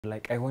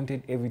Like I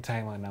wanted every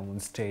time when I'm on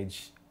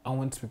stage, I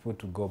want people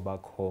to go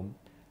back home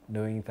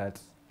knowing that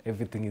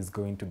everything is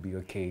going to be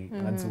okay.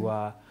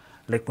 Najua,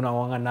 like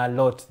kuna na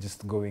lot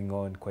just going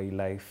on kwa hii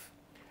life.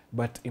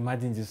 But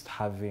imagine just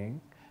having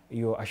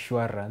your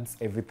assurance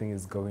everything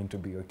is going to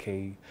be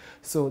okay.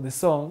 So the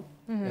song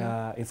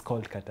is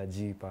called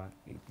Katajipa.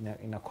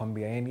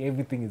 Inakwambia yani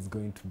everything is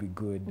going to be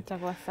good.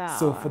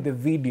 So for the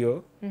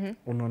video,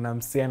 unaona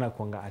msee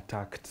anakuanga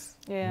attacked.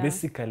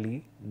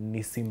 Basically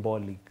ni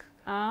symbolic.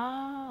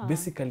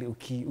 Basically,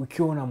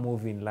 ukiwa una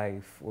move in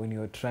life, when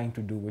you're trying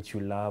to do what you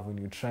love, when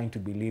you're trying to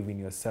believe in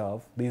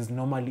yourself, there's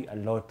normally a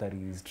lot that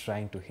is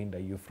trying to hinder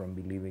you from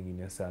believing in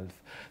yourself.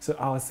 So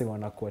I was saying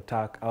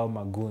wanakuattack au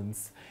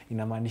magoons,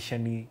 inamaanisha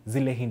ni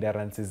zile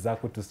hindrances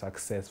zako to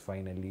success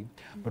finally.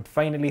 But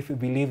finally, if you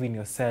believe in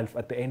yourself,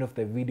 at the end of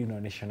the video,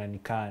 unaoneshana ni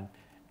can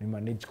you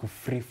manage to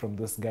free from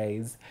those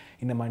guys.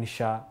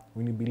 Inamaanisha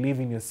when you believe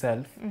in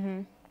yourself,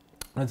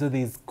 so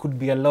there could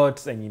be a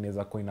lot and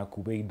inaweza kuwa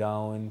inakuweigh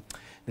down,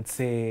 let's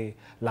say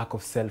lack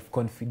of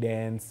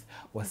self-confidence,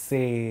 or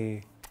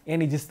say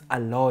any just a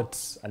lot.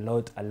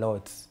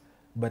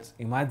 But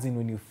imagine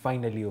when you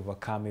finally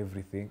overcome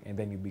everything and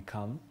then you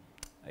become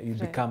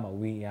a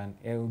way and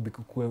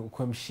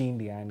kuwa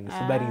mshindi yani.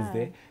 So that is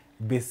the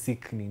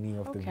basic meaning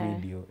of the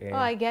video. Oh,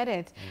 I get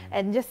it.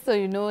 And just so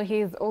you know,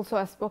 he's also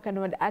a spoken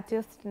word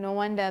artist. No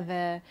wonder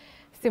the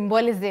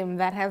symbolism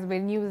that has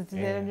been used.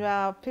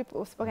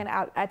 People spoken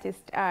out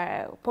artists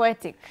are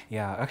poetic.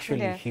 Yeah,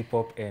 actually hip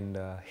hop and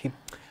hip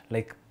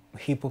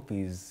hop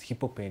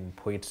and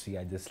poetry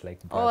are just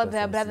like brothers.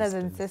 They're brothers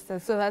and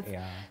sisters. So that's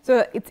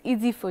so it's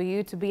easy for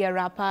you to be a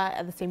rapper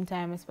at the same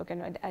time as spoken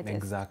word artist.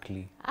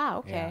 Exactly.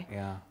 Okay.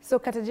 Yeah. So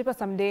Katajipa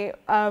someday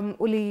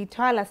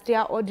ulitoa last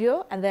year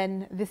audio and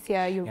then this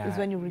year is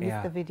when you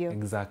released the video.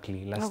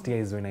 Exactly. Last year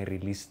is when I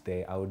released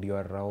the audio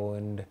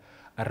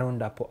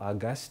around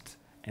August.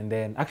 And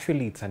then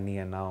actually it's a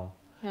year now.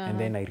 And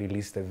then I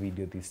released the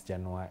video this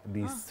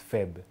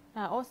Feb.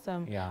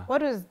 Awesome. Yeah.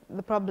 What was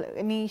the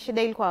problem?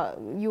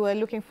 You were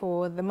looking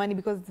for the money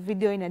because the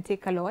video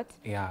take a lot.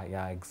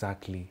 Yeah,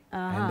 exactly.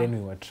 And then we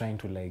were trying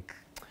to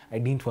I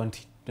didn't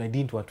want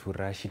to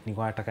rush it.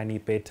 Nilikuwa nataka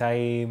nipe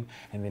time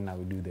and then I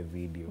would do the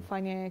video.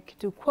 Fanya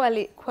kitu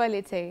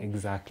quality.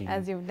 Exactly.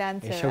 As you've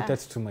done. So shout out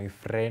to my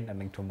friend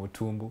anaitwa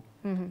Mutumbu.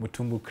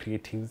 Mutumbu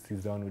Creatives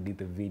is the one who did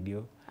the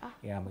video.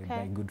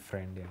 My good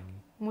friend.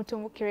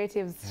 Mutumbu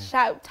Creatives,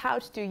 shout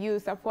out to you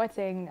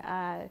supporting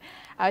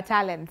our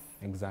talents.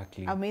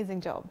 Exactly. Amazing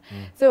job.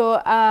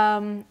 So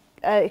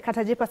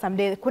Katajipa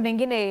someday, kuna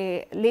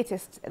ingine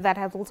latest that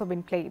has also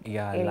been played.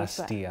 Yeah,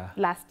 last year.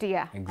 Last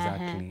year.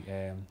 Exactly.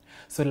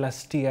 So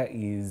last year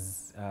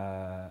is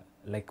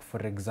like,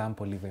 for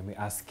example, if I may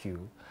ask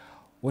you,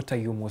 what are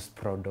you most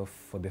proud of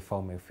for the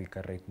Faume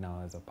Africa right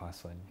now as a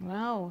person?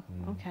 Wow,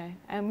 okay.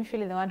 I'm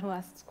usually the one who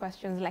asks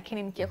questions like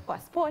in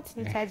sport,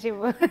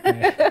 nitajibu.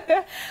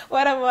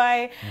 What am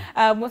I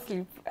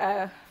mostly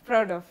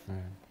proud of?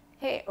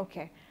 Hey,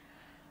 okay.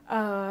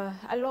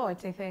 A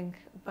lot, I think,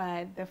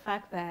 but the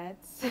fact that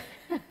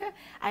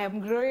I am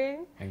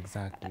growing.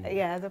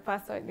 Exactly. As a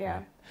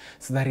person,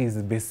 So that is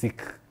the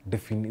basic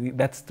definition.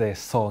 That's the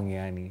song,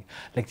 yani.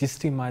 Like,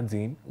 just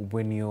imagine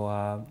when you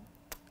are,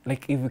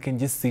 like, if you can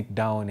just sit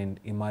down and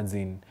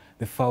imagine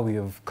the far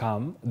you've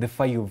come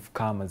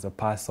as a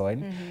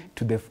person,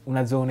 to the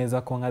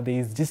unaweza kuanga, there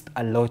is just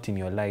a lot in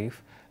your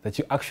life that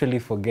you actually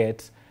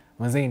forget.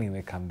 Manze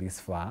nimekam this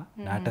far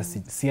na hata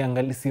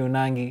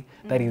sionangi.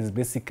 That is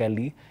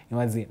basically,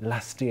 imagine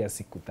last year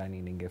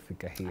sikutani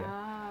ningefika here.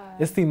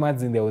 Just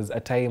imagine there was a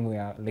time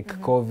where like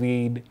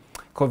COVID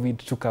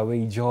took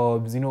away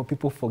jobs. You know,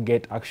 people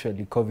forget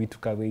actually COVID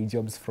took away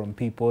jobs from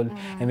people,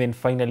 and then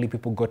finally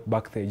people got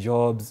back their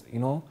jobs, you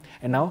know,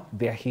 and now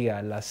they're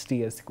here. Last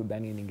year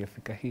sikudani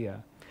ningefika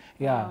here.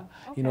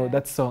 You know,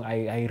 that song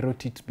I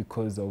wrote it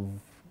because of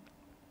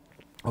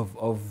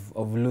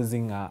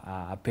losing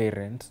a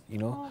parent, you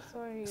know.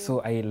 Sorry.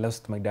 So I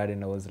lost my dad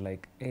and I was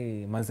like,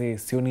 hey, maze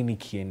sioni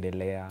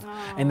nikiendelea.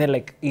 And then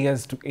like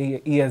years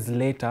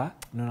later,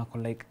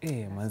 like,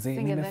 hey, maze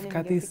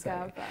nimefika this.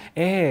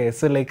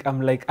 So like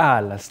I'm like,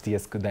 last year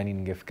sikudani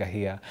ningefika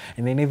here.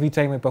 And then every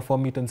time I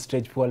perform it on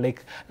stage, people are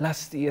like,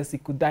 last year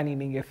sikudani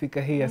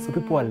ningefika here. So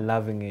people are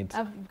loving it.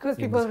 Because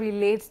people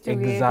relate to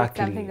it. It's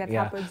something that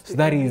happens to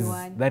so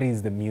everyone. that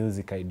is the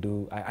music I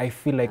do. I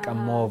feel like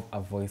I'm more of a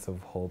voice of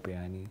hope,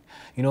 yani.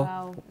 You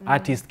know,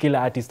 kila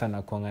artist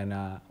anakuanga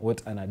na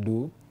what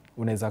anadu.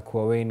 Unaweza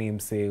kuwa wewe ni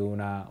mse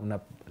una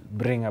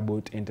bring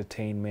about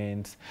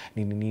entertainment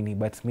nini,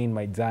 but me in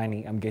my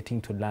journey I'm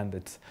getting to learn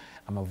that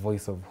I'm a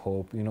voice of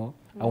hope, you know.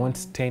 I want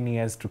 10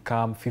 years to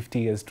come, 50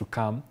 years to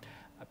come,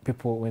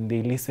 people when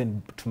they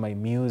listen to my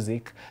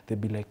music they'll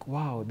be like,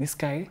 wow, this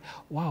guy,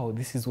 wow,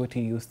 this is what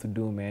he used to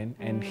do, man.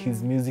 And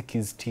his music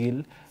is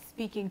still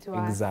speaking to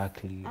us.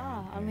 Exactly.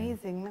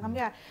 Amazing.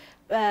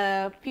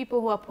 People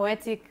who are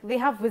poetic, they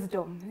have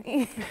wisdom.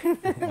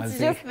 It's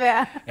just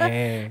there.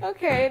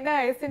 Okay,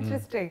 nice,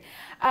 interesting.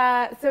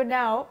 So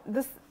now,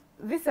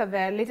 these are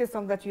the latest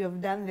songs that you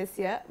have done this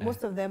year.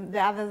 Most of them,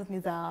 the others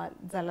are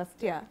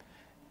last year.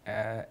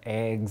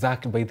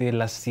 Exactly. By the way,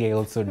 last year I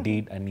also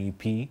did an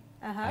EP.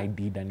 I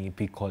did an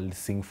EP called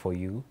Sing For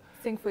You.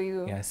 Sing For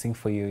You. Yeah, Sing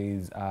For You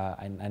is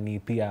an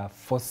EP, a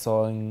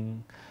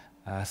four-song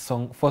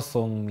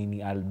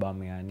mini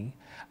album. Yani.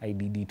 I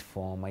did it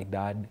for my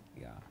dad.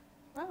 Yeah.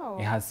 Wow.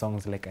 It has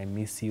songs like I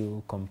Miss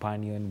You,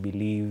 Companion,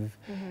 Believe,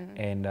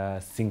 and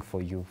Sing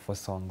For You, 4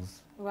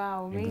 songs.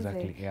 Wow, amazing.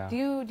 Exactly, yeah.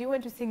 Do you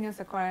want to sing us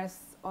a chorus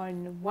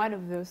on one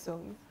of those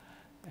songs?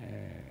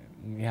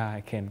 Yeah,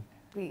 I can.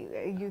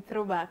 You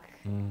throw back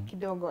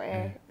kidogo.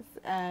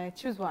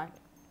 Choose one.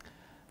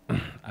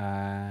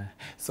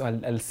 So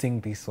I'll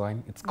sing this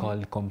one. It's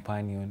called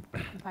Companion.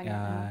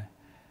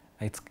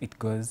 It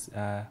goes,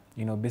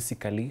 you know,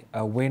 basically,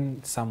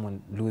 when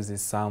someone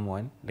loses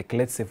someone, like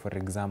let's say, for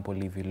example,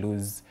 if you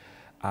lose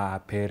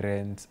a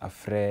parent, a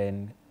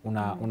friend,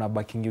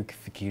 unabakingi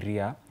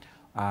ukifikiria,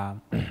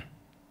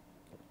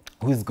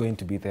 who's going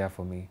to be there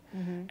for me?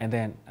 And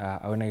then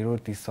when I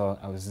wrote this song,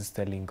 I was just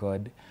telling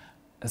God,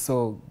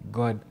 so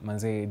God,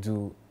 manze,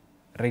 do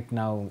right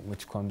now,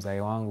 which comes I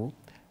wangu,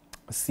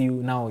 see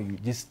you now, you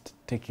just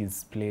take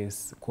his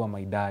place, kuwa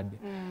my dad,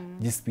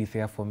 just be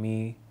there for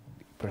me,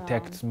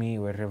 protect me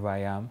wherever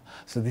I am.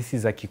 So this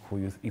is a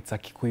Kikuyu, it's a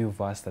Kikuyu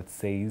verse that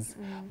says,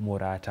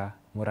 Murata.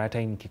 Murata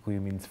in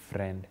Kikuyu means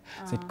friend.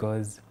 So it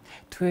goes,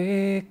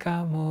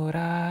 Tweka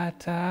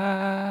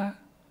Murata,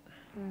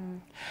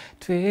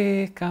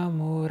 Tweka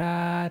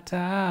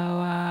Murata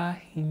wa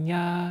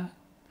hinya,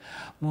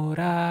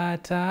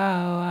 Murata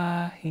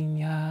wa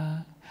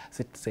hinya.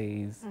 So it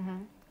says,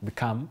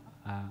 become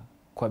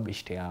kwa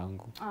beshte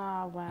yangu.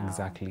 Wow.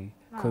 Exactly.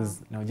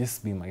 Because now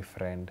just be my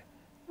friend.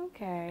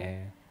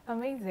 Okay.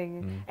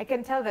 Amazing. I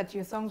can tell that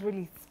your songs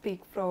really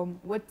speak from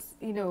what,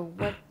 you know,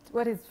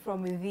 what is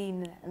from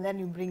within, and then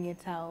you bring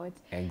it out.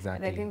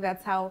 Exactly. And I think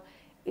that's how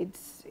it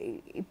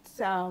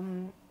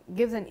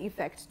gives an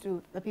effect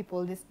to the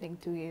people listening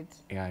to it.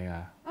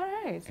 Yeah. All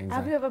right. Exactly.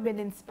 Have you ever been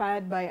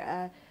inspired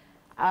by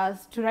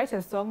to write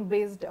a song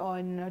based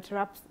on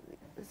to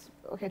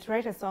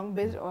write a song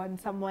based on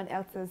someone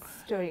else's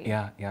story?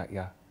 Yeah.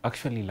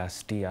 Actually,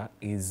 last year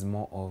is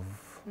more of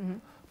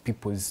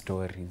people's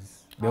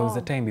stories. There was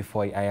a time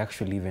before I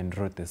actually even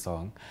wrote the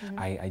song.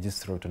 I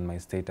just wrote on my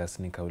status,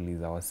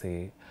 nikauliza, I was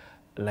say,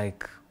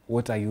 like,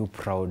 what are you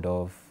proud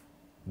of?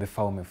 The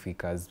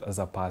umefika as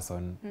a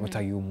person, what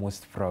are you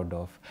most proud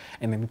of?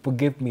 And then people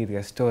gave me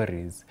their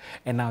stories,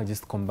 and now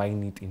just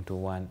combine it into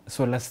one.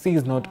 So last year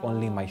is not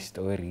only my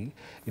story,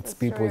 it's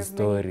people's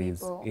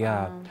stories.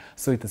 Yeah,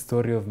 so it's a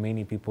story of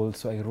many people.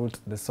 So I wrote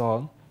the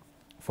song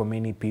for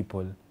many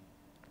people.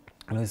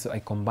 And also I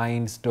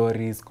combined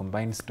stories,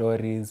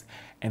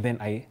 and then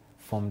I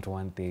formed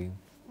one thing.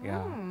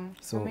 Yeah.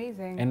 So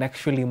amazing. And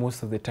actually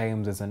most of the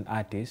times as an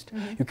artist,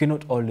 you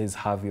cannot always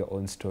have your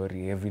own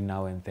story. Every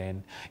now and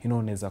then, you know,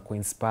 unaweza kuwa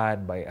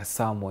inspired by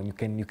someone. You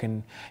can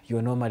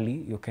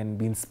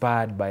be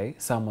inspired by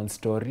someone's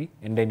story,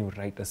 and then you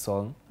write a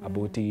song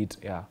about it.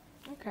 Yeah.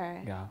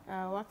 Okay. Yeah.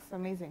 Works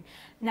amazing.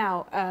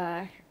 Now,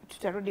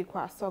 tutarudi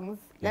kwa songs.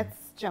 Let's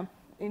jump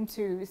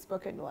into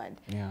spoken word.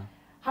 Yeah.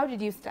 How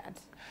did you start?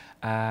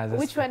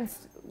 Which one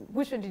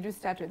did you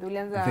start with?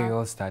 They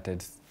all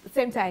started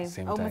same time.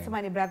 Same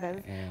Many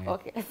brothers.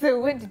 Okay. So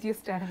when did you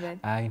start then?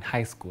 In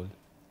high school.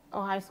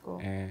 Oh, high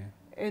school.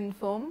 In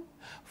form?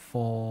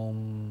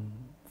 Form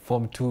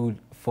 2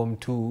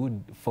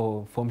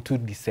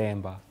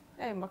 December.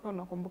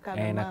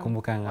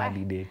 Nakumbuka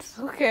ngadi dates.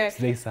 Okay.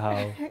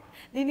 Sijaisahau.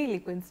 Nini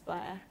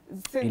ilikuinspire?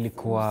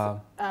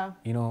 Ilikuwa,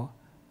 you know,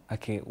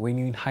 okay, when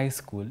you're in high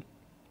school,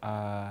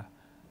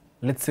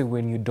 let's say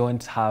when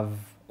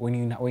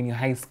you're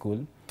high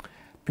school,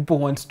 people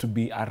want to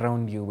be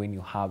around you when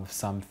you have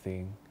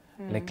something.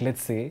 Like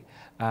let's say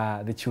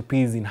the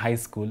chuppies in high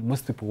school,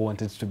 most people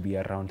wanted to be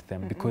around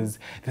them because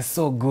they're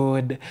so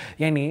good.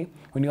 Yani,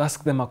 when you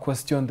ask them a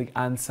question, they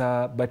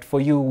answer. But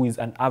for you, who is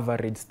an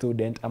average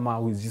student,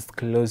 ama who is just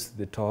close to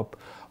the top,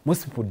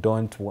 most people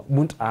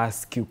won't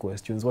ask you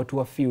questions. What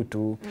were few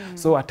to?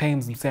 So at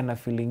times, msana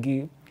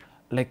feeling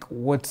like,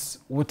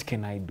 what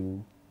can I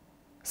do?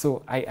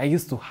 So I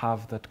used to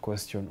have that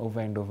question over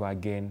and over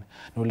again.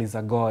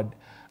 Nauliza God,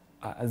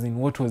 as in,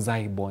 what was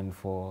I born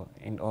for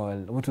and all?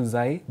 What was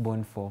I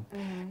born for?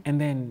 And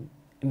then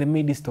in the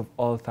midst of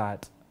all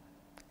that,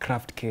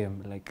 craft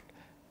came. Like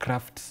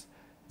craft,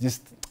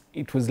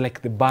 it was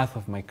like the birth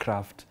of my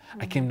craft.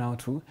 I came now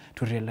to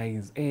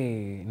realize,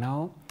 hey,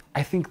 now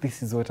I think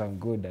this is what I'm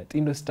good at.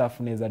 Indo stuff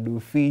neza do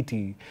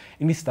fiti.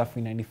 Ini stuff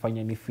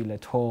inanifanya ni feel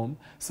at home.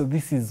 So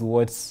this is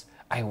what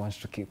I want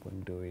to keep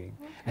on doing.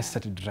 I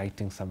started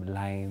writing some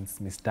lines,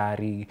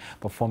 mistari,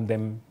 perform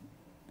them,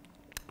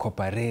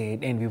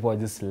 cooperate, and people were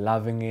just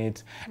loving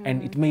it.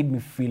 And it made me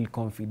feel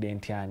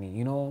confident, yani,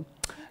 you know,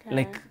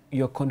 like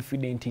you're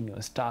confident in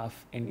your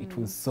stuff, and it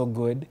was so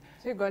good.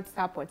 So you got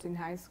support in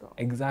high school?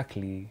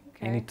 Exactly.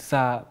 And it's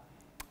to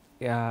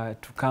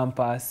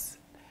campus.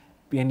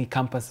 Any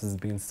campus has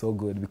been so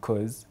good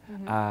because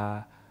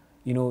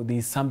you know,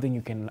 there's something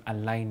you can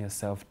align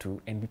yourself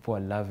to and people are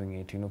loving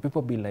it, you know.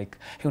 People be like,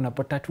 hey,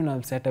 unapata tu na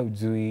mseta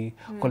ujui,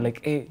 ko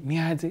like, hey, ni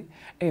aje?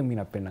 Hey, mimi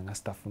napenda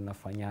stuff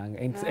unafanyanga.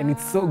 And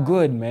it's so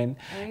good, man.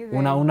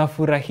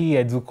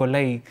 Unafurahia juko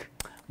like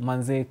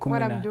manze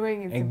what I'm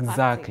doing is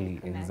exactly.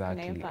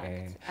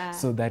 Impact.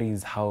 So that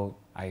is how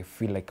I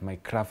feel like my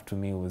craft to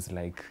me was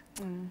like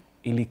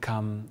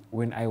ilikam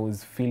when I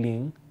was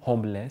feeling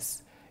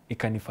homeless,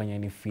 ikanifanya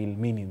ni feel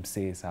mimi ni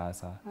msee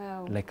sasa.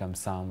 Wow. Like I'm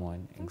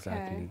someone.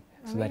 Exactly. Okay.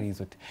 So that is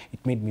what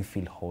it made me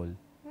feel whole.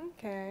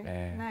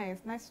 Okay.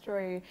 Nice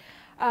story.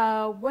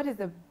 What is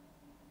the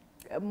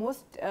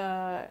most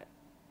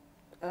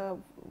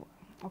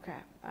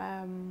okay,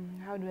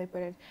 how do I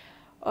put it?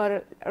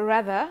 Or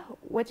rather,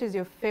 what is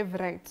your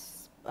favorite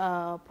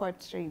poem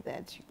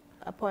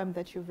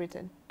that you've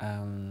written?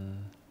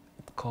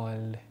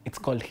 It's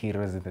called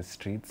Heroes in the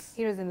Streets.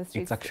 Heroes in the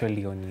Streets. It's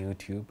actually on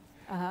YouTube.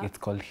 It's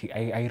called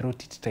I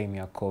wrote it time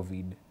ya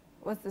COVID.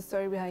 What's the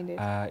story behind it?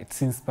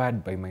 It's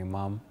inspired by my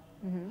mom.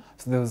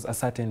 So there was a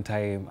certain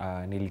time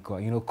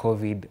nilikuwa, you know,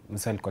 COVID,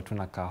 msa alikuwa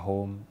tunakaa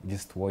home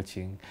just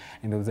watching,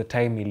 and there was a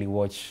time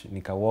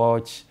nika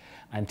watch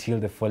until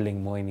the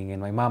following morning,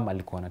 and my mom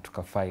alikuwa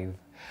anatoka 5.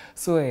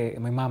 So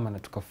my mom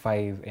anatoka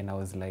 5 and I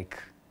was like,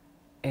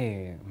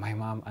 my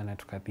mom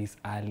anatoka this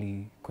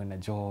early kwenda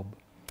job,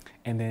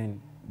 and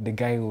then the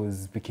guy who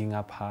was picking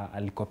up her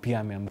alikuwa pia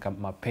ameamka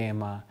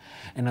mapema,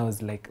 and I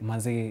was like,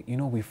 maze, you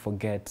know, we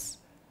forget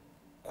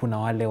kuna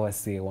wale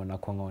wase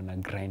wanakuanga wana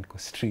grind kwa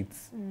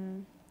streets.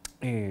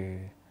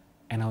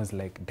 And I was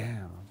like,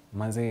 damn,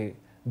 maze,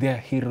 they are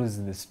heroes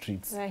in the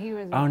streets.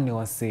 Hao ni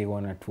wase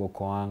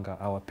wanatuokoanga,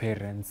 our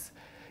parents.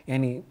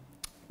 Yani,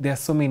 there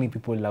are so many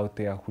people out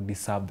there who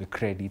deserve the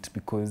credit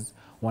because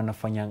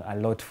wanafanya a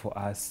lot for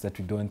us that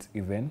we don't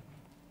even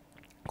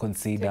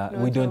consider.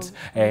 We don't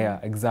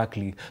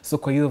exactly. So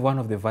kwa hiyo one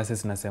of the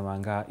verses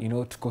nasemanga, you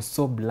know, tuko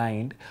so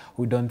blind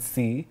we don't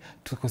see,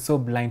 tuko so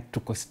blind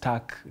tuko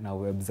stuck na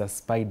webs za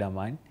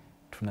Spider-Man,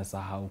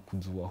 tunasahau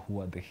kujua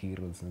who are the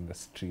heroes in the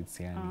streets,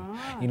 yani.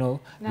 You know,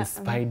 the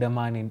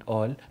Spider-Man and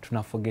all,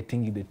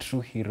 tunaforgetting the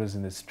true heroes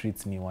in the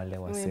streets ni wale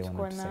wase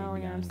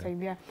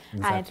wanatusaidia.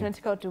 Aya,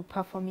 tunataka to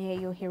perform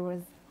your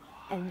heroes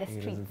in the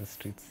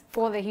streets.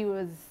 For the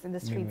heroes in the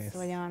streets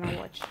when you wanna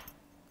watch.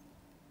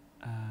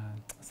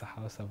 It's a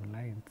house of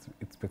lights.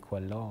 It's been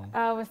quite long.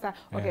 What's that?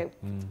 Okay,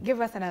 give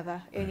us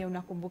another yenye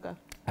unakumbuka.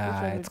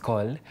 It's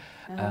called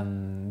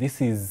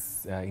this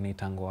is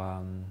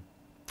inaitangwa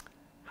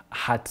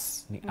Heart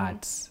ni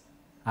Art.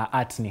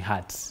 Art ni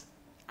Heart.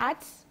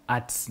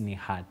 Art ni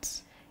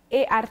Heart.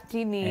 ART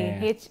ni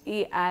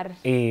HER.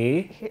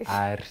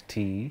 ART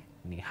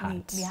ni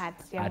Heart. Ni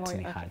Heart. Art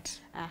ni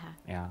Heart.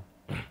 Yeah.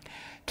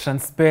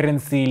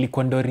 Transparency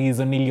ilikuwa ndo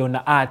reason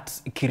niliona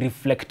art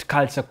ikireflect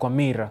culture kwa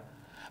mirror.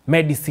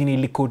 Medicine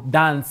iliko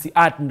dance, si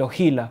art ndo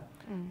healer.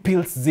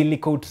 Pills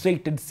ziliko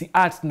treated, si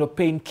art ndo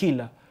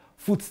painkiller.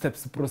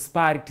 Footsteps to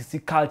prosperity, si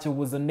culture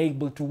was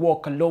unable to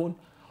walk alone.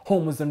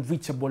 Home was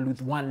unreachable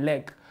with one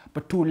leg,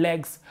 but 2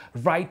 legs,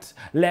 right,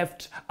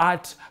 left,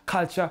 art,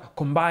 culture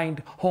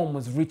combined, home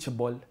was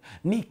reachable.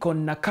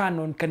 Nikon na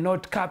Canon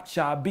cannot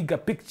capture a bigger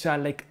picture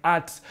like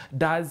art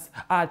does,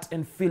 art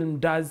and film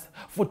does.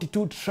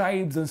 42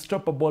 tribes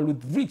unstoppable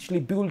with richly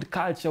built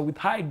culture with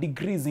high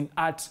degrees in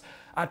art.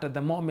 Art at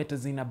the moment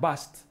is in a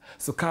bust.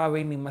 So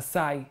kawe ni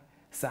Masai,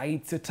 sa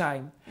it's your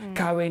time.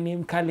 Kawe ni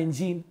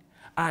Mkalenjin,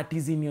 art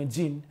is in your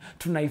gene.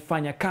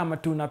 Tunaifanya kama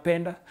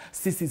tunapenda,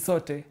 sisi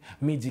sote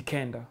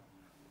mijikenda.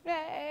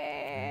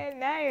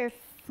 Nice.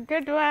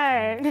 Good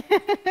one.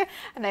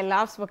 And I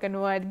love spoken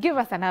word. Give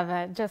us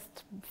another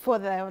just for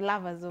the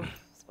lovers of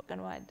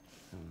spoken word.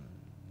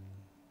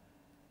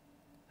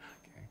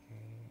 Okay.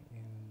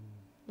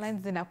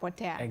 Lines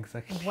zinapotea.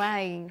 Exactly.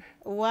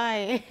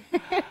 Why?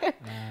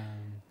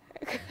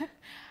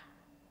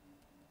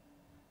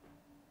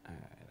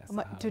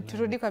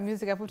 Turudi kwa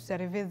music hapo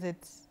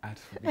tutarevisit.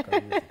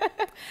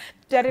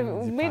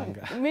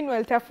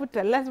 Meanwhile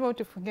tafuta lazima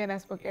utufungie na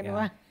spoken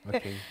word.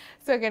 Okay.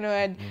 Spoken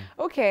word.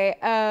 Okay,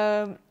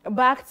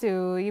 back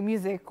to your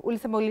music.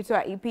 Ulisema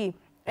ulitoa EP.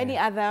 Any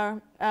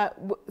other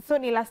so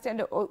ni last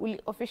year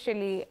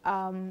officially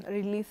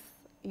release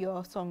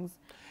your songs?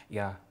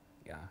 Yeah.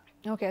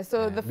 Okay,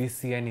 so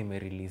this year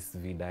nime-release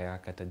vida ya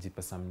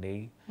Katajipa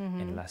Someday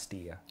and last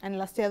year. And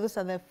last year, those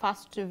are the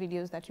first 2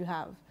 videos that you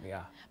have.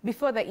 Yeah.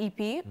 Before the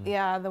EP,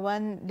 the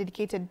one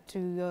dedicated to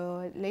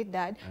your late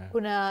dad,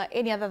 kuna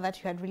any other that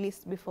you had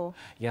released before?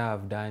 Yeah,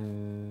 I've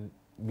done,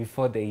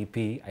 before the EP,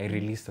 I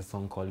released a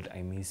song called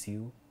I Miss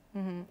You.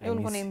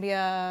 Ulikuwa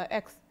unaimbia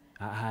ex?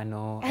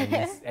 No,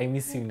 I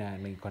miss you na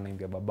nilikuwa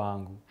naimbia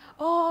babangu.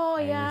 Oh,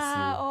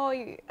 yeah. Oh,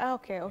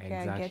 okay,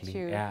 exactly. I get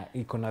you. Yeah,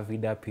 iko na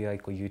vida pia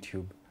iko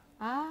YouTube.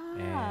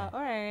 All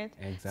right.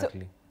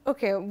 Exactly. So,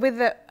 okay, with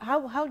the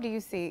how do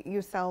you see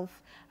yourself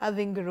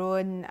having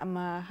grown?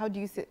 How do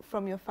you see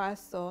from your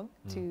first song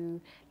to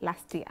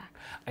last year?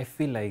 I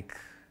feel like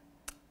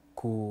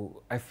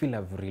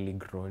I've really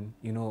grown.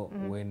 You know,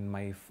 when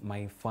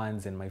my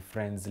fans and my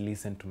friends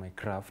listen to my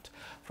craft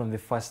from the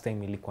first time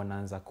nilikuwa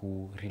naanza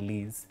ku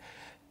release,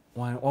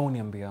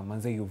 Waniambia,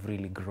 manze, you've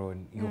really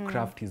grown. Your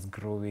craft is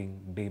growing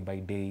day by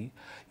day.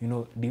 You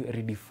know,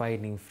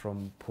 redefining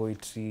from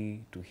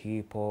poetry to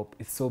hip hop.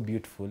 It's so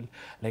beautiful.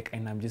 Like,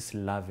 and I'm just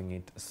loving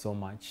it so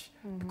much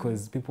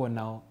because people are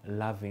now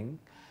loving.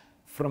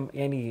 From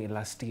any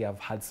last year, I've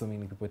had so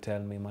many people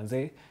tell me,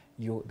 manze,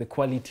 the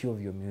quality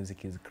of your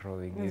music is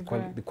growing.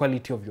 The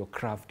quality of your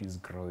craft is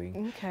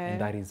growing. Okay.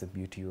 And that is the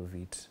beauty of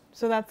it.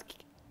 So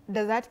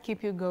does that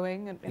keep you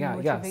going and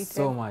motivated? Yeah,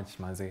 so much,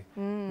 manze.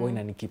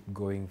 Why keep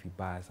going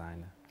vibaya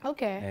sana.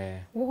 Okay.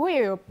 Who are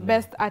your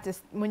best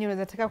artists mwenye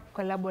unataka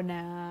kukolabo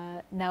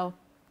na now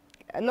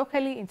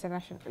locally,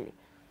 internationally?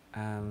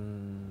 I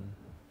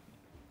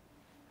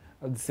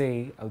would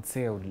say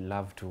I would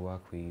love to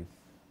work with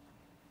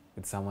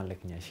someone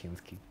like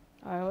Nyashinsky.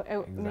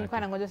 Nilikuwa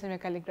nangoja useme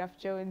Calligraph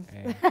Jones.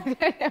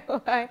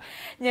 Why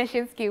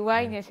Nyashinsky?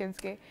 Why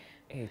Nyashinsky?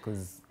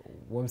 Because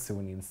once you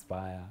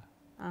inspire.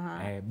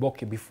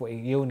 Boke before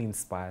you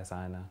inspire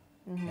sana.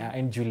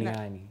 And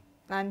Giuliani.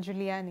 And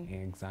Giuliani. Yeah,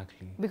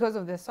 exactly. Because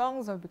of the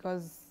songs or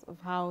because of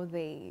how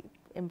they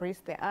embrace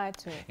the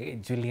art?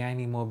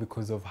 Giuliani more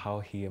because of how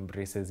he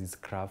embraces his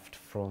craft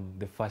from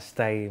the first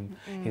time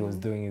he was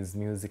doing his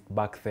music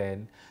back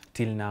then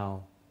till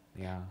now.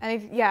 Yeah.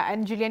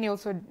 And Giuliani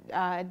also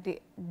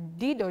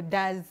did or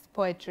does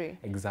poetry.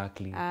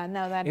 Exactly.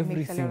 Now that every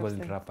makes a lot of single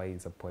sense. rapper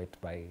is a poet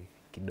by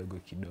kidogo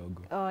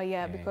kidogo. Oh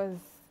yeah, because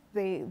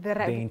they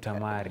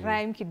intermarry.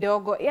 Rhyme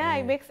kidogo. Yeah,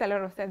 it makes a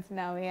lot of sense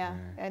now. Yeah.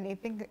 And I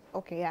think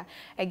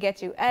I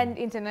get you. And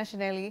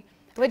internationally,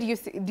 what do you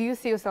see? Do you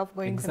see yourself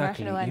going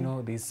international? Exactly. You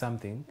know, there's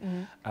something.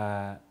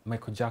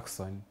 Michael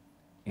Jackson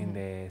in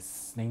the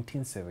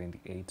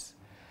 1978,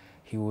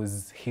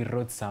 he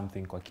wrote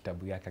something kwa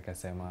kitabu yake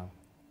akasema,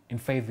 in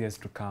 5 years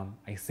to come,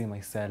 I see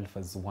myself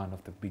as one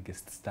of the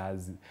biggest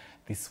stars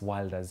this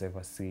world has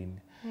ever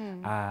seen.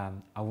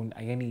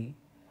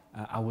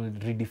 I will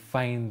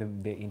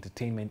redefine the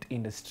entertainment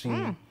industry.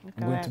 I'm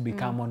going to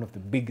become one of the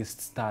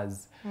biggest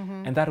stars.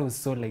 And that was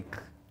so like,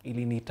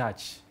 ilini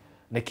touch.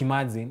 Like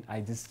imagine,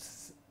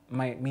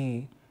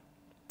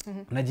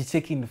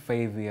 najicheki in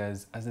 5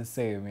 years, as I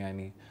say,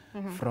 yani,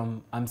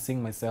 from I'm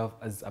seeing myself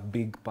as a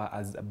big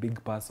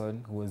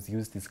person who has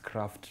used his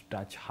craft to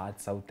touch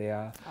hearts out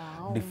there,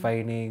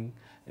 defining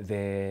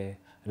the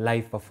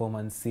live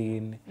performance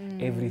scene,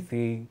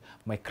 everything.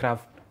 My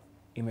craft,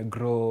 it may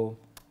grow.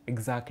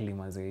 Exactly,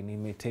 maze. It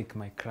may take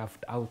my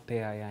craft out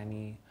there,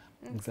 yani.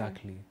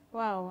 Exactly.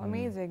 Wow,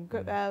 amazing.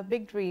 Good,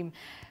 big dream.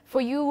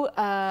 For you,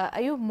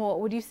 are you more,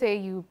 would you say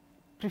you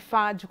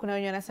prefer, kuna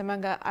wenye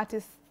wanasemanga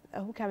artists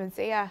who come and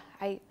say, yeah,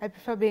 I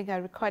prefer being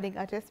a recording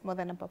artist more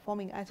than a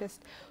performing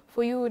artist.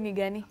 For you, ni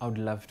gani? I would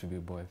love to be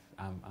both.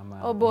 I'm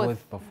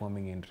both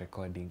performing and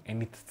recording,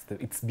 and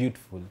it's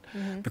beautiful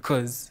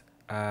because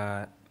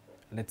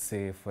let's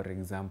say, for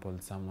example,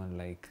 someone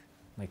like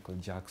Michael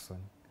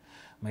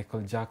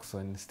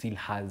Jackson still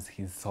has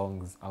his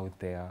songs out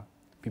there.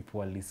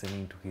 People are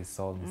listening to his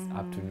songs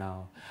up to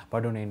now.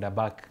 Bado unaenda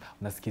back,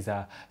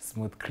 unasikiza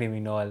Smooth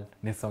Criminal,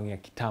 ni song ya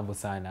kitambo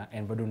sana,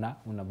 and bado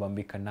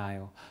unabambika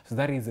nayo. So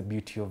that is the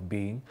beauty of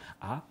being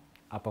a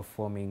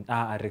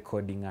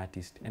recording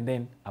artist and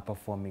then a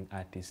performing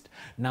artist.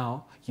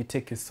 Now you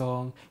take a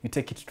song, you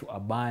take it to a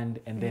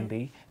band, and then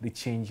they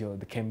change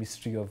the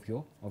chemistry of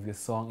your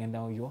song, and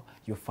now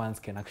your fans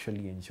can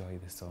actually enjoy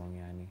the song.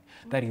 Yani.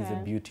 That is the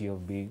beauty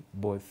of being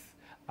both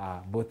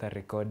a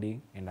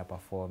recording and a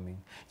performing.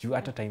 Juu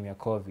at a time ya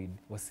COVID,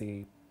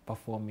 wase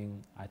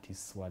performing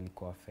artists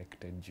walikuwa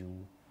affected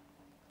juu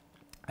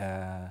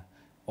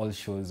all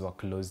shows were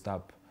closed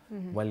up.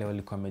 Wale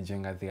walikuwa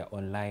wamejenga their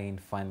online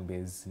fan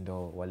base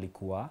ndo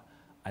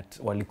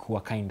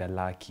walikuwa kinda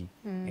lucky.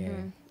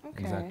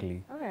 Okay.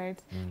 Exactly. All right.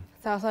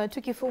 So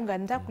tukifunga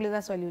nataka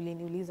kuuliza swali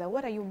uliniuliza.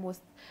 What are you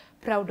most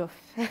proud of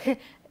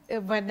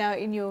but now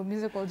in your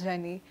musical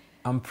journey?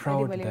 I'm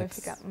proud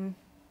that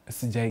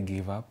sijai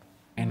give up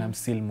and I'm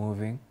still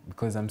moving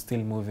because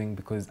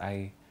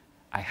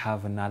I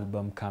have an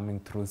album coming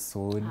through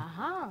soon.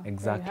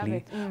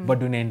 Exactly.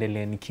 Bado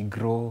naendelea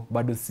nikigrow,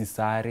 bado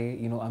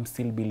sisare, you know, I'm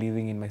still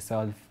believing in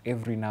myself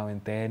every now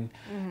and then.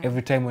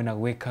 Every time when I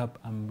wake up,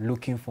 I'm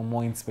looking for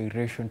more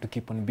inspiration to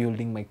keep on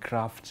building my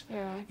craft.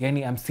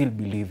 Yani, I'm still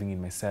believing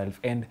in myself,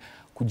 and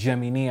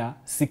kujiaminia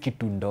si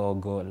kitu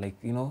ndogo,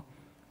 like, you know,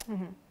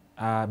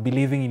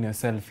 believing in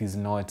yourself is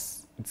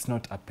it's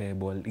not a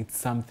pebble,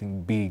 it's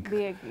something big.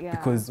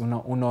 Because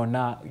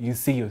unaona, you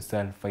see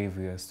yourself 5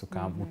 years to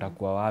come,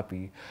 utakuwa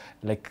wapi,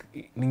 like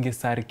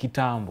ningesari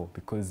kitambo,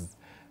 because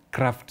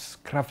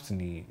craft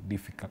ni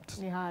difficult,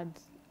 ni hard,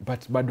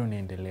 but bado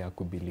naendelea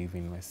ku believe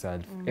in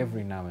myself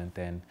every now and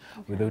then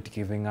without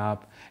giving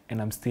up,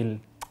 and I'm still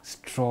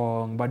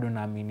strong. Bado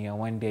naaminia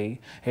one day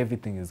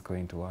everything is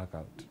going to work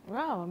out.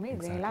 Wow, amazing.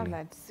 Exactly. I love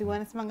that. So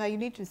wanasemanga you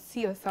need to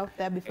see yourself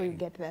there before you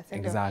get there.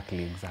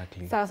 Exactly.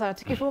 Sawa,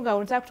 tukifunga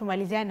unataka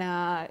kutumalizia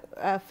na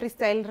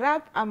freestyle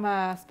rap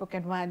ama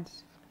spoken word?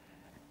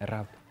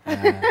 Rap.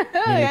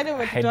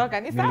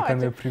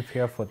 Can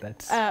prepare for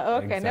that.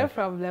 Okay, no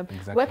problem.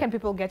 Exactly. Where can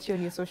people get you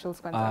on your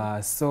socials?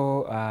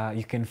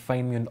 You can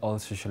find me on all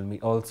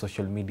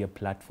social media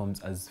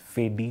platforms as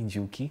Feddy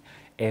Njuki,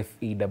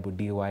 Feddy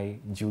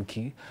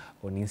Njuki,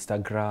 on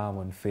Instagram,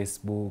 on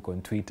Facebook,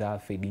 on Twitter,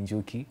 Feddy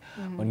Njuki,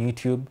 on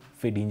YouTube,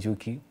 Feddy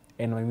Njuki.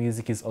 And my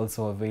music is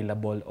also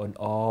available on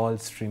all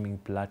streaming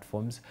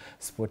platforms,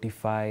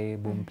 Spotify,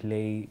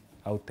 Boomplay,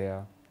 out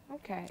there.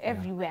 Okay,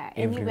 everywhere.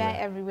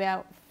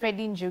 Everywhere.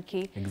 Feddy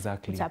Njuki.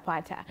 Exactly.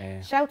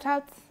 Utapata. Shout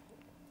outs?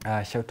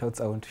 Shout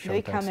outs, I want to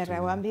shout out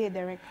to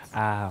direct.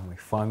 My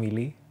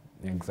family,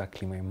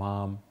 exactly, my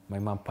mom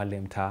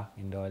Palemta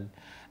and all.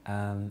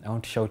 I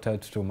want to shout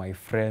out to my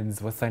friends,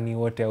 wasanii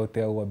wote out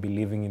there who are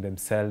believing in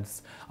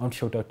themselves. I want to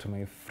shout out to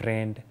my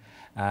friend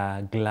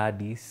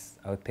Gladys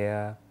out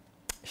there.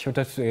 Shout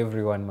out to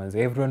everyone, man.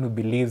 Everyone who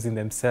believes in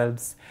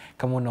themselves.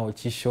 Come on,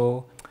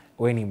 Naochisho,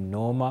 Weni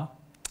Mnoma,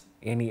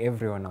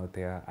 everyone out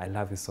there. I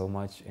love you so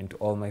much. And to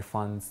all my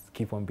fans,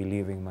 keep on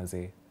believing,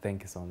 Maze.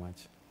 Thank you so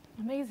much.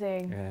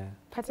 Amazing. Yeah.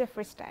 Pate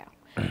freestyle.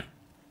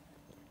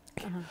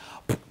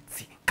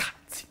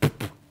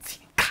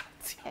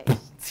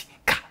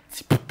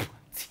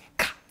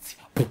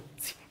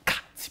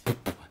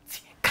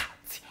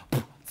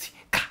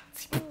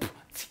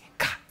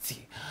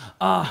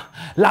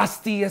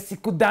 Last year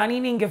sikudhani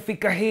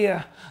ningefika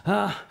here.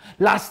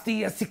 Last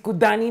year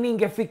sikudhani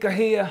ningefika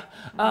here.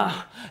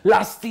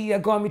 Last year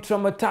got me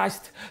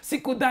traumatized.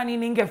 Sikudhani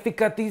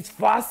ningefika this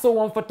far,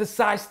 so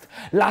emphasized.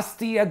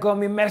 Last year got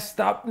me messed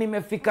up.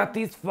 Nimefika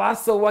this far,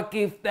 so I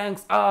give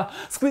thanks.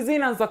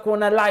 Squeezing anza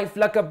kuona life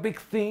like a big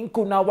thing.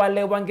 Kuna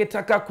wale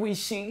wangetaka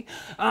kuishi.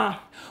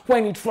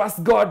 When you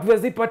trust God,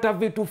 wezipata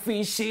vitu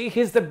fishy.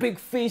 He's the big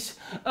fish.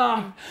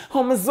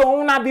 On my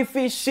zone, I be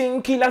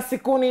fishing. Kila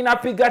siku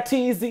ninapiga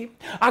tizi.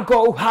 I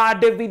go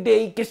hard every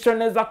day. Kesho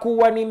neza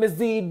kuwa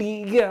nimezidi.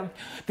 Yeah.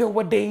 There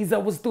were days I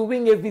was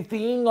doing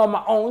everything on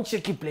my own.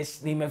 Checky place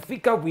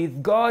nimefika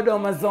with God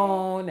on my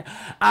zone.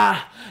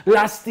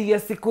 Last year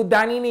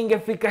sikudhani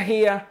ningefika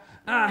here.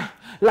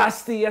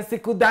 Last year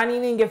sikudhani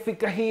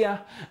ningefika here.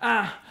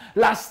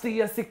 Last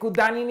year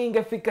sikudhani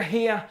ningefika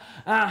here.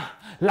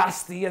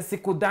 Last year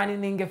sikudhani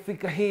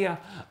ningefika here.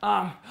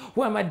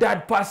 When my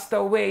dad passed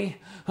away,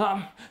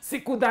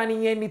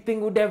 sikudhani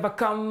anything would ever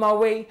come my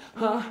way.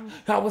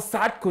 I was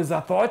sad cause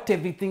I thought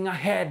everything I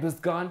had was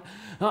gone.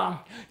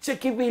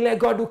 Checky vile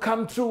God will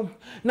come through.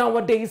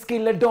 Nowadays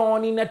kila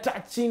dawn in a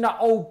touch in a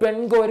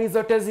open. Gori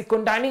zote ziko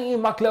ndani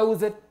in my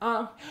closet.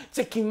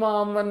 Checky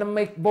mom and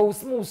make both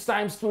smooth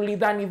times truly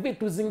dhani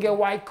vitu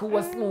zingewai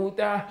kuwa smooth.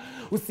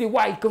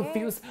 Usiwai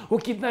confused.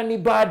 Ukidhani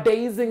bad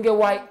days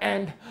zingewai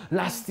end.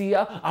 Last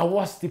year I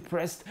was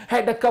depressed.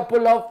 Had a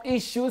couple of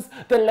issues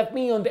that left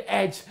me on the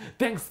edge.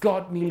 Thanks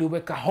God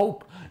niliweka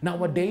hope.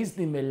 Nowadays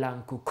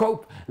nimelang ku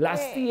cope.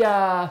 Last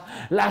year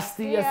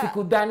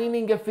sikudhani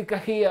ningefika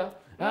here.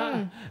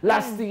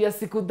 Last year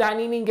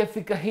sikudhani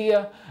ningefika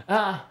here.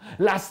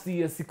 Last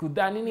year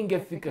sikudhani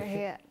ningefika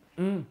here.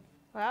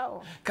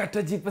 Wow.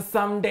 Katajipa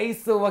someday,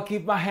 so I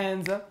keep my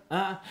hands up.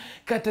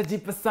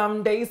 Katajipa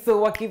someday,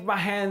 so I keep my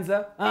hands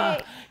up.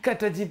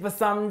 Katajipa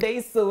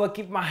someday, so I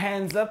keep my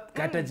hands up.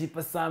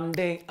 Katajipa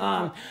someday.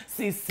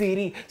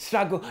 City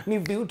struggle, ni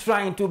view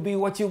trying to be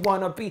what you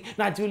wanna be.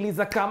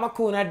 Najuliza kama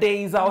kuna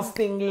days I'll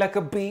sting like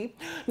a bee.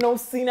 No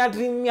sina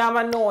dream ya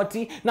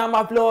manoti, na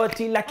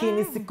maploti,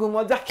 lakini siku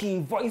moja ki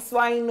voice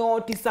why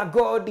naughty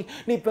sagodi.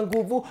 Nipe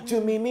nguvu,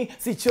 chumimi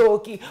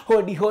sichoki.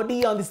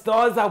 Hodi on the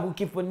stars, I will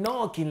keep on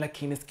knocking like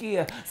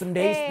kinesikia. Some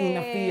days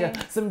nina fear,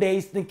 some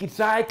days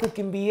nikitry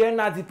kukimbia,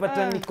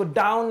 nazipata niko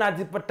down,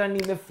 nazipata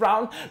nime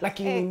frown,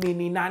 lakini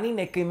mimi nani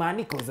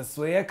nekimani cause I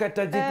swear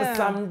katajipa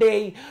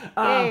someday.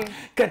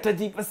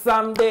 Katajipa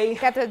someday.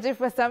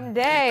 Katajipa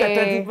someday.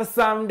 Katajipa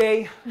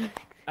someday.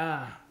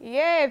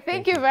 Yeah,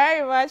 thank you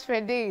very much,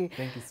 Feddy.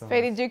 Thank you so much.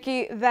 Feddy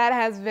Njuki, that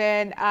has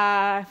been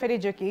Feddy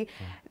Njuki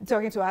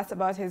talking to us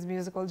about his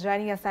musical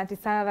journey. Asante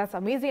sana, that's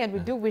amazing, and we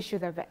do wish you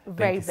the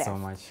very best. Thank you so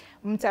much.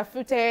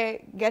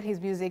 Mtafute, get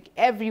his music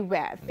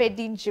everywhere.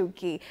 Feddy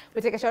Njuki.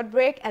 We'll take a short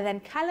break, and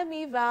then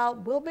Kalami Val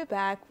will be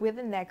back with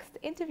the next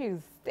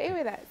interviews. Stay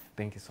with us.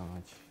 Thank you so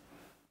much.